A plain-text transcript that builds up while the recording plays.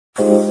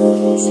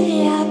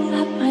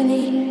Siapa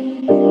pani?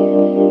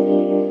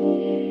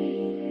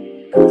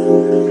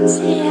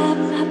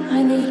 Siapa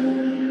pani?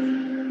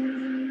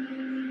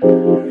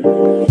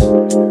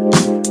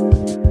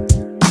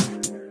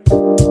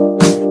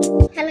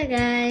 Hello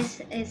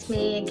guys, it's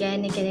me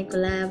again, Niken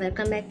Nicula.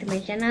 Welcome back to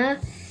my channel.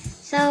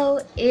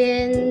 So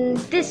in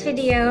this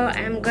video,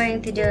 I'm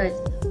going to do a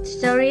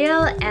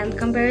tutorial and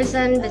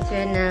comparison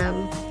between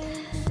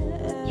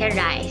hair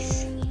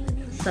dyes.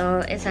 So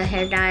it's a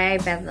hair dye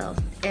bevel.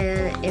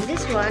 In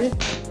this one,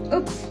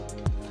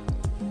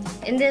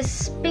 in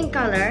this pink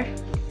color,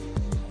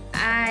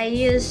 I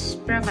use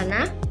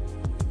Pravana.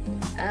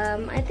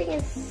 I think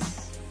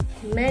it's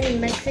made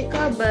in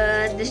Mexico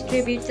but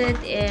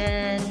distributed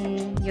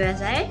in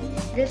USA.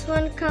 This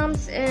one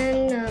comes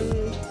in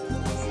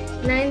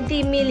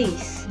 90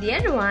 millis. The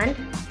other one,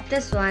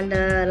 this one,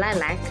 the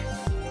Lilac,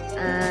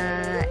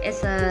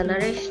 it's a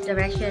Riche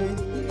direction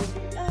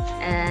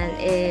and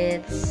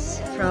it's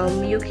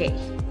from UK,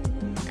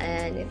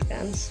 and it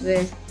comes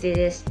with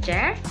this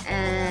jar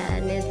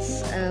and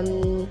it's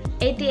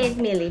 88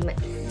 milli.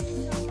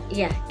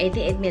 Yeah,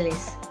 88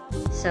 millis.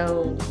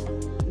 So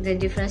the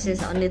difference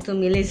is only 2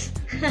 millis.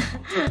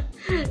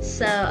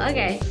 So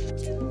okay,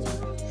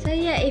 so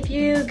yeah, if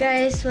you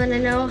guys wanna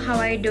know how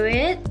I do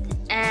it,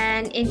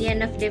 and in the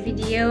end of the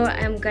video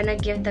I'm gonna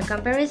give the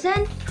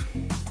comparison,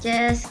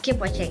 just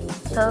keep watching.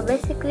 So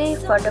basically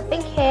for the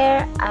pink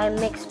hair, I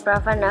mix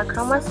Pravana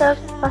Chroma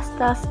Silk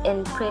pastels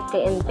in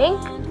Pretty in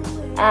pink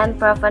and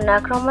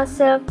Pravana Chroma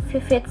Silk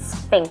Vivid's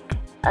pink.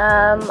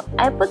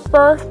 I put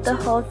both the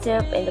whole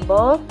syrup in the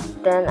bowl,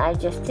 then I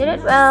just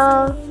stir it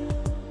well.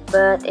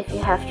 But if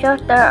you have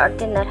shorter or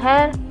thinner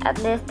hair,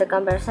 at least the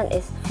comparison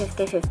is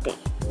 50-50.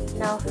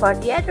 Now for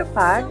the other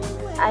part,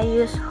 I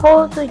use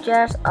whole 2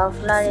 jars of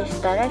Riche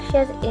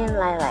direction in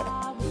Lilac.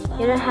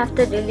 You don't have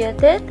to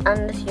dilute it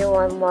unless you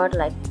want more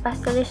like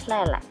pastelish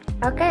lilac.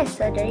 Okay,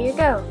 so there you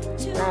go.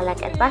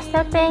 Lilac and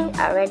pastel pink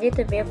are ready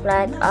to be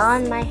applied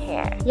on my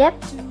hair. Yep,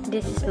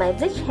 this is my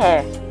bleach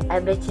hair.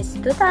 I bleach it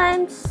 2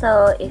 times,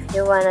 so if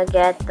you wanna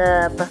get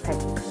the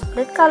perfect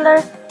split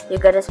color, you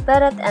gotta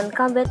spread it and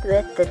comb it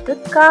with the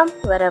tooth comb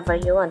wherever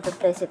you want to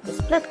place it to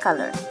split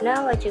color.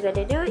 Now what you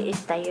gotta do is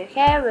tie your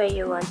hair where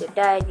you want to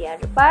dye the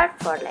other part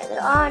for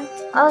later on.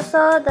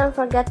 Also, don't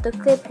forget to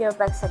clip your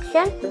back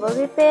section, the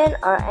bobby pin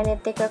or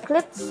any thicker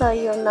clips so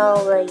you'll know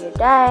where you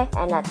dye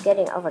and not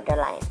getting over the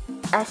line.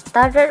 I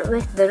started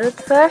with the root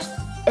first.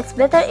 It's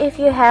better if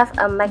you have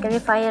a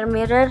magnifier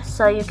mirror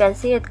so you can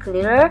see it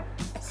clearer,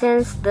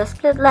 since the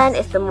split line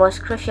is the most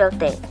crucial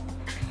thing.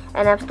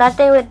 And I'm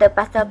starting with the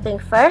pastel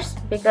pink first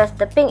because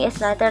the pink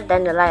is lighter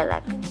than the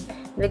lilac.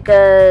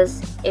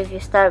 Because if you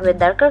start with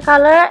darker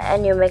color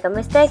and you make a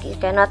mistake, you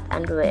cannot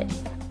undo it.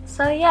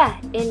 So yeah,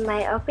 in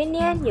my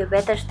opinion, you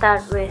better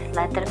start with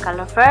lighter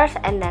color first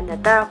and then the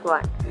dark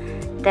one.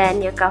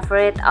 Then you cover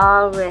it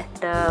all with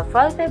the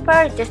foil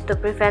paper just to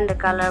prevent the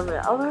color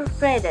will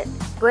overspread it.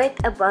 Wait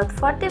about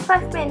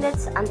 45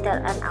 minutes until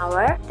an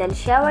hour, then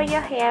shower your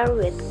hair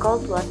with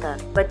cold water.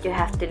 But you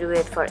have to do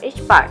it for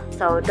each part.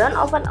 So don't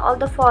open all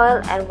the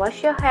foil and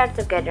wash your hair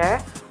together,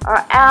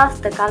 or else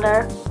the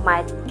color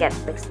might get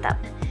mixed up.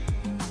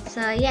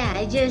 So yeah,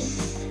 I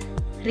just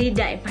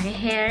re-dyed my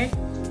hair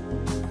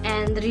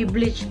and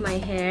re-bleached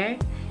my hair.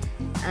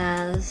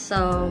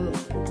 So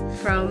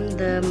from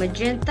the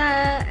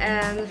magenta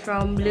and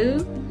from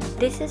blue.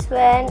 This is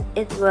when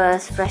it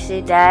was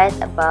freshly dyed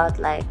about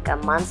like a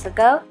month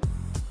ago,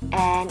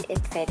 and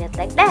it faded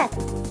like that.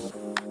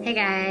 Hey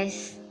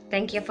guys,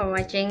 thank you for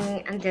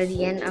watching until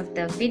the end of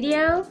the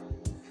video,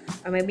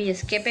 or maybe you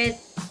skip it,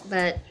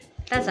 but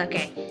that's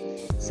okay.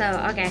 So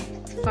okay,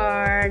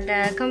 for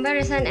the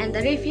comparison and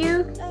the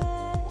review,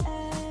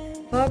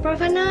 for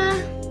Pravana,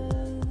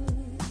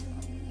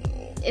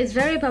 it's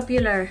very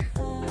popular.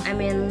 I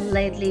mean,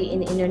 lately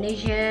in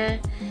Indonesia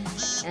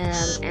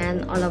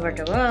and all over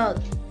the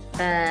world.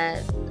 But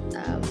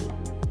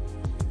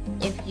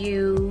if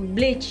you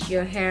bleach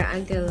your hair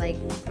until like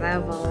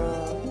level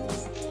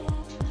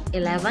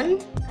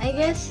 11, I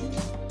guess,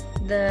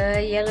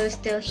 the yellow is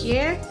still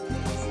here.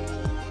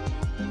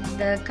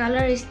 The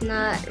color is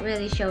not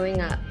really showing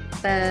up.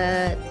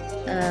 But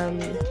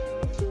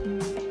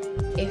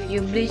if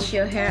you bleach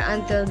your hair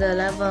until the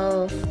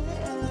level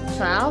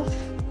 12,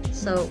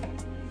 so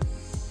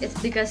it's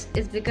because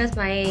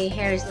my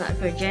hair is not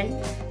virgin,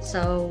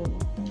 so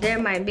there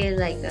might be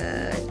like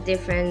a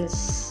different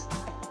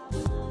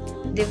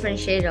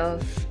shade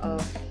of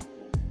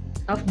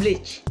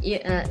bleach.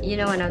 You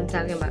know what I'm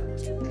talking about.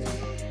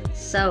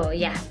 So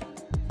yeah,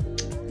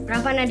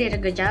 Pravana did a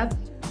good job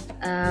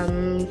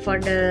for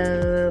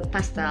the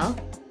pastel,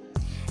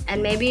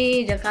 and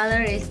maybe the color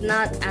is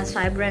not as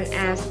vibrant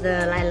as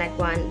the lilac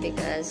one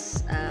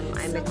because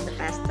I mixed the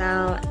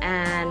pastel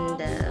and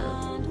the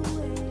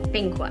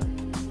pink one.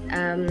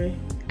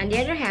 On the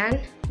other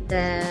hand,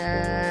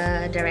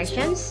 the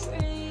directions,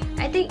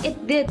 I think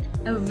it did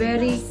a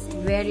very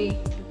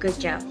good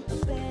job.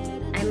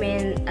 I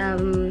mean,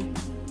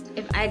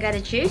 if I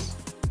gotta choose,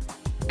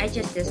 I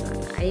choose this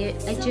one. I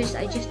choose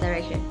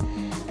direction.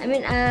 I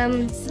mean,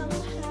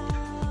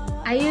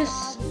 I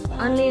use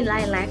only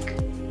lilac.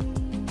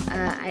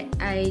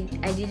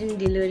 I didn't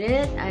dilute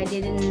it. I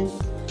didn't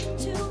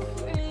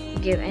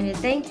give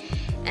anything,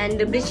 and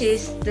the bleach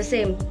is the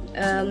same.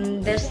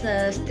 There's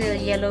a still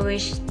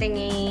yellowish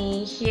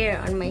thingy here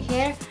on my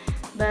hair,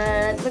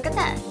 but look at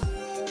that.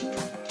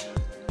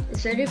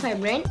 It's very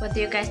vibrant. What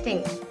do you guys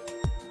think?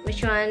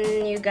 Which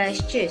one you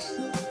guys choose?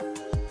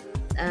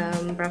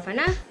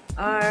 Pravana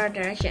or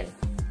Direction?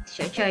 It's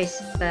your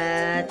choice,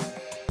 but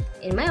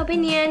in my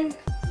opinion,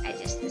 I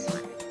choose this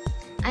one.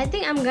 I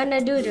think I'm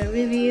gonna do the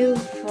review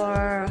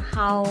for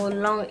how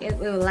long it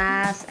will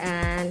last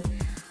and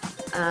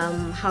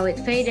how it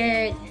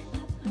faded.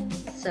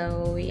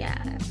 So yeah,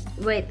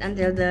 wait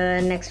until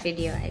the next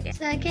video, I guess.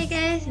 So, okay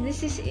guys,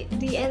 this is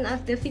the end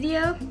of the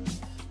video.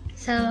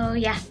 So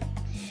yeah,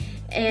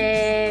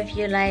 if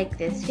you like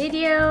this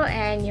video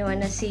and you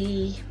wanna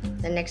see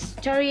the next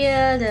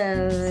tutorial,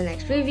 the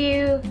next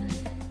review,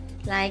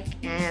 like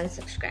and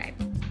subscribe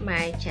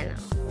my channel.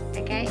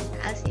 Okay,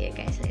 I'll see you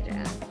guys later.